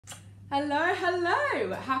Hello,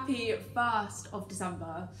 hello! Happy 1st of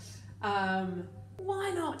December. Why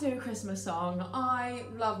not do a Christmas song? I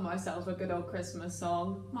love myself a good old Christmas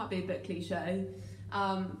song. Might be a bit cliche.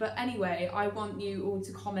 But anyway, I want you all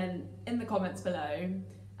to comment in the comments below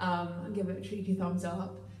and give it a cheeky thumbs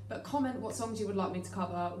up. But comment what songs you would like me to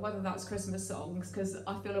cover, whether that's Christmas songs, because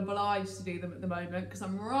I feel obliged to do them at the moment because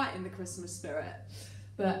I'm right in the Christmas spirit.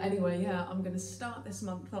 But anyway, yeah, I'm going to start this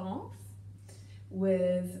month off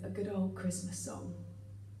with a good old Christmas song.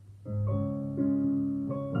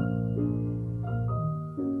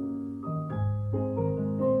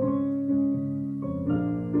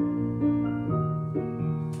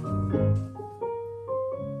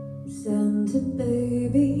 Santa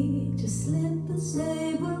baby, just slip a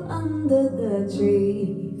sable under the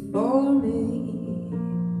tree for me.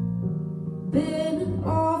 Been an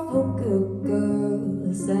awful good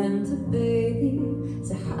girl, Santa baby,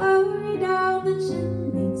 so hurry down the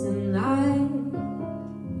chimney tonight.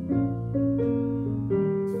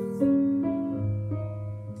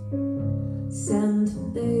 Santa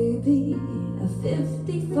baby, a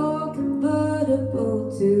 54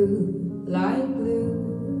 convertible to light blue.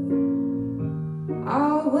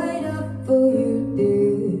 I'll wait up for you,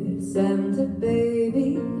 dear Santa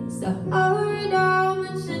baby, so hurry down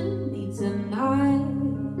the chimney tonight.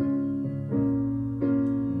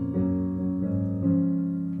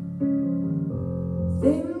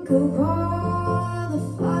 Think of all the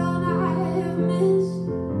fun I've missed.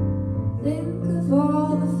 Think of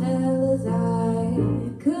all the fellas I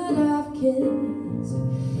could have kissed.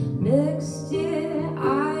 Next year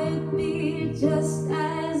I'd be just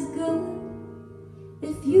as good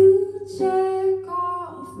if you check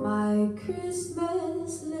off my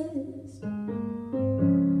Christmas list.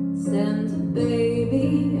 Santa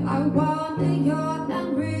baby, I want a yacht,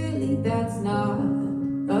 and really that's not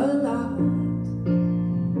a lot.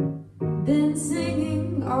 Been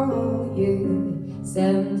singing all year,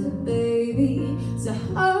 Santa baby, so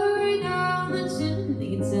hurry down the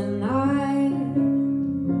chimney tonight.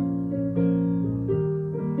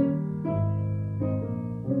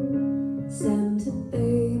 Santa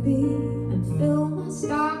baby, and fill my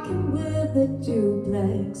stocking with a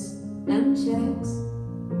duplex and checks.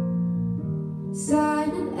 Sign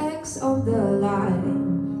an X on the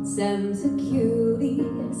line, Santa cutie,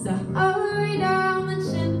 so hurry down the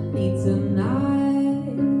chimney tonight.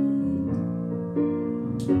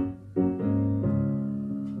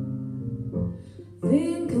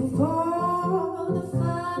 Think of all the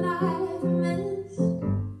fun I've missed.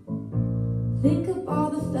 Think of all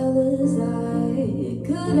the fellas I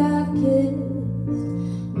could have kissed.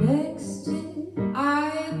 Next year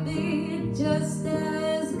I'd be just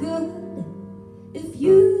as good if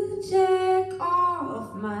you check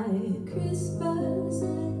off my Christmas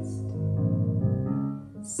list.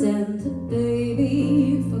 Santa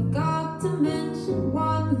baby, forgot to mention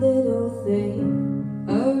one little thing,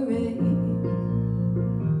 a ring.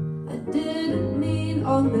 I didn't mean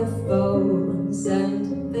on the phone,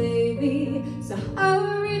 Santa baby, so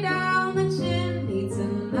hurry down